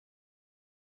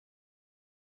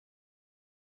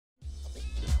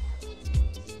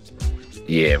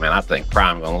Yeah, man, I think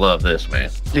Prime gonna love this, man.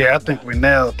 Yeah, I think we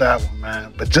nailed that one,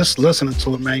 man. But just listening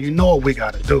to it, man, you know what we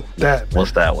gotta do. That,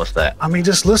 What's that? What's that? I mean,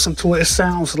 just listen to it. It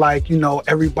sounds like, you know,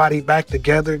 everybody back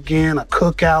together again, a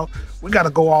cookout. We gotta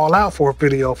go all out for a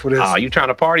video for this. Oh, you trying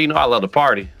to party? You know I love to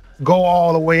party. Go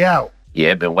all the way out. Yeah,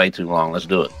 it's been way too long. Let's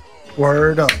do it.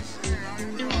 Word up.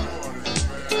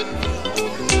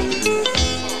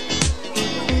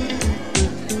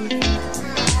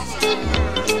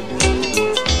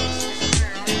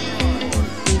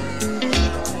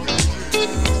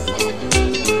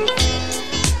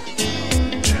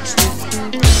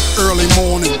 Early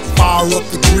morning, fire up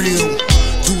the grill.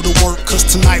 Do the work, cause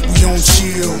tonight we on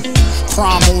chill.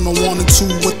 Prime on the 1 and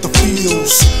 2 with the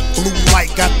feels. Blue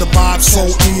light got the vibe so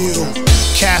ill.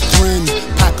 Catherine,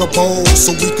 pack a bowl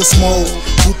so we can smoke.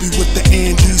 Whoopie with the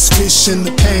Andes, fish in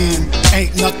the pan.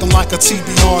 Ain't nothing like a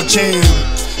TBR jam.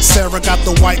 Sarah got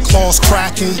the white claws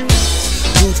cracking.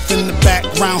 Roof in the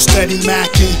background, steady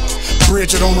macking.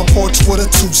 Bridget on the porch with a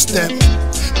 2-step.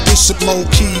 Bishop low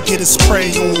key, get his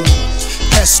spray on.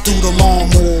 Hess through the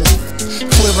lawnmower,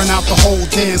 clearing out the whole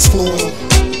dance floor.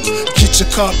 Get your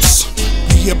cups,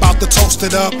 we about to toast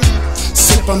it up.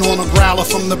 Sipping on a growler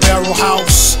from the barrel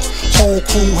house. Whole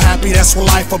crew happy, that's what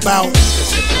life about.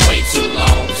 It's been way too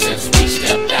long since we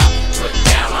stepped out, put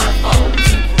down our phones,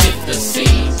 hit the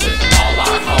scene with all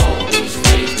our homies,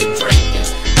 raised the drink and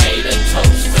made a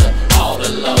toast to all the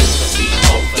lows that we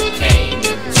overcame,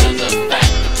 and to the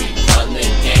fact that we run the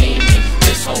game. And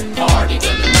this whole party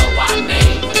gonna know our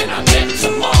name, and I bet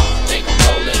tomorrow they gon'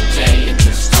 roll a J and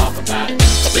just talk about it.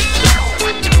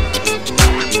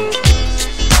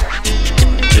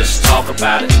 Just talk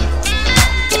about it.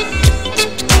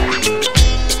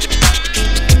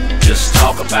 Just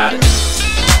talk about it.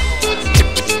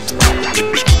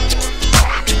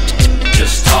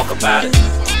 Just talk about it.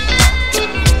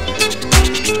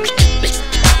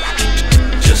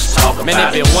 Just talk about it. Man,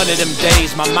 it been one of them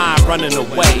days, my mind running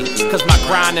away. Cause my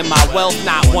grind and my wealth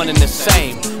not one and the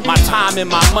same. My time and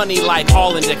my money like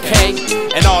all in decay.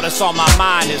 And all that's on my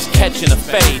mind is catching a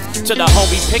fade. To the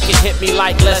homie Picket hit me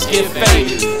like let's get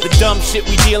faded. The dumb shit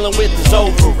we dealing with is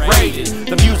overrated.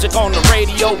 The music on the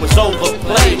radio is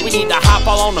overplayed. We need to hop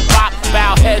all on the block,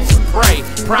 bow heads and pray.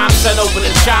 Prime sent over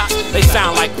the chop, they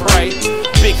sound like prey.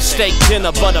 Big steak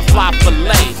dinner, butterfly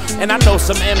fillet. And I know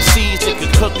some MCs that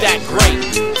could cook that great.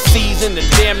 Seasoned and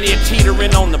damn near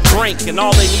teetering on the brink. And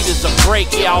all they need is a break,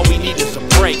 yeah, all we need is a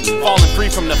break. Falling free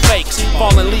from the fakes,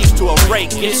 falling leaves to a rake,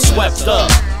 get swept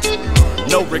up.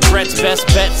 No regrets, best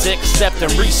bets, accept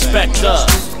and respect us.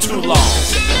 Too long.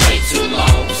 It's been way too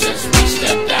long since we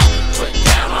stepped out, put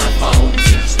down our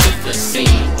phones, hit the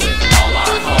scene with all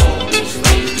our homies,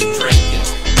 raised the drink and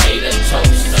made a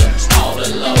toast to all the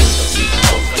lows that we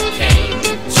overcame,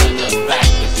 and to the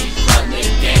fact that we run the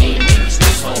game. And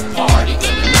this whole party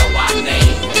gonna know our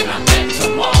name, and I bet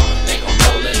tomorrow they gon'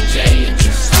 roll a J and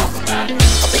just talk about it.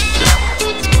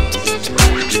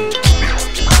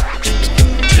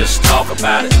 Just talk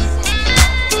about it.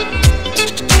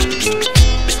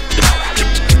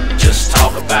 Just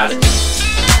talk about it.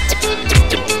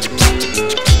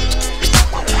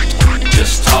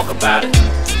 Just talk about it.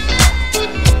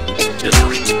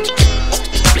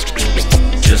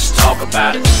 Just talk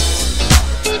about it.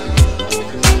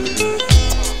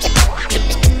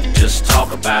 Just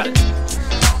talk about it.